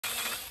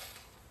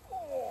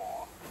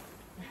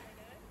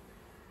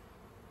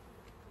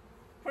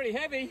pretty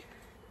heavy.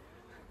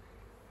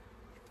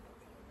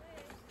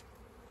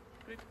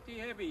 Pretty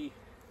heavy.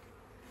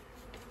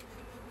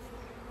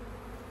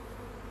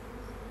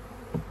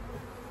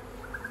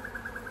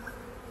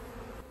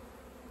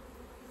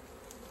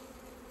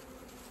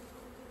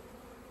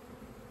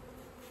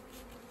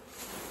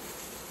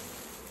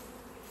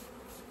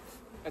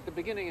 At the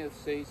beginning of the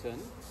season,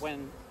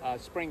 when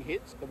spring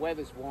hits, the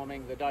weather's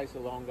warming, the days are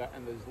longer,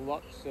 and there's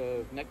lots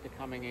of nectar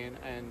coming in,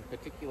 and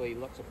particularly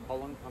lots of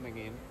pollen coming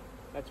in.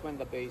 That's when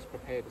the bees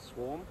prepare to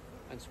swarm,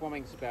 and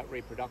swarming is about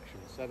reproduction.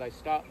 So they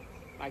start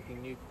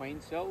making new queen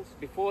cells.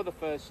 Before the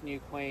first new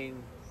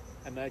queen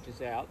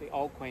emerges out, the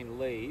old queen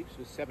leaves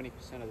with 70%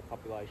 of the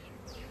population.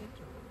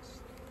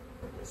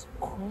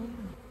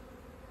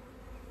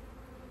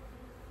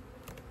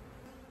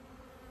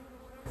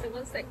 So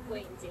once that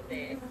queen's in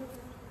there,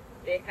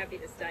 they're happy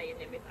to stay in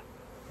there with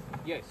her?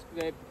 Yes,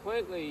 they're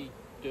completely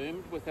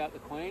doomed without the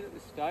queen at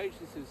this stage.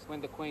 This is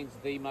when the queen's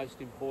the most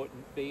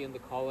important bee in the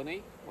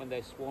colony, when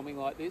they're swarming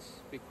like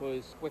this,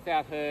 because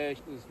without her,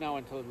 there's no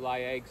one to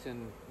lay eggs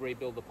and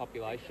rebuild the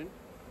population.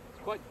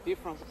 It's quite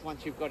different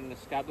once you've got an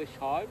established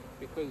hive,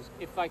 because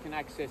if they can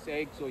access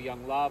eggs or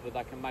young larvae,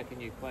 they can make a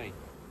new queen.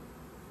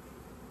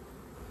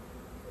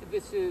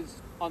 This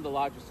is on the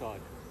larger side.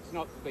 It's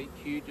not the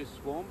hugest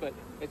swarm, but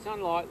it's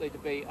unlikely to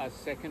be a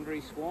secondary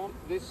swarm.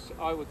 This,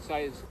 I would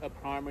say, is a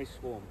primary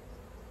swarm,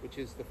 which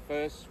is the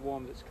first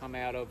swarm that's come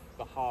out of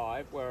the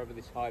hive, wherever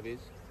this hive is,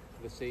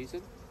 for the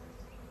season.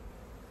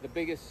 The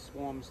biggest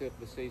swarms of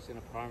the season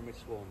are primary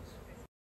swarms.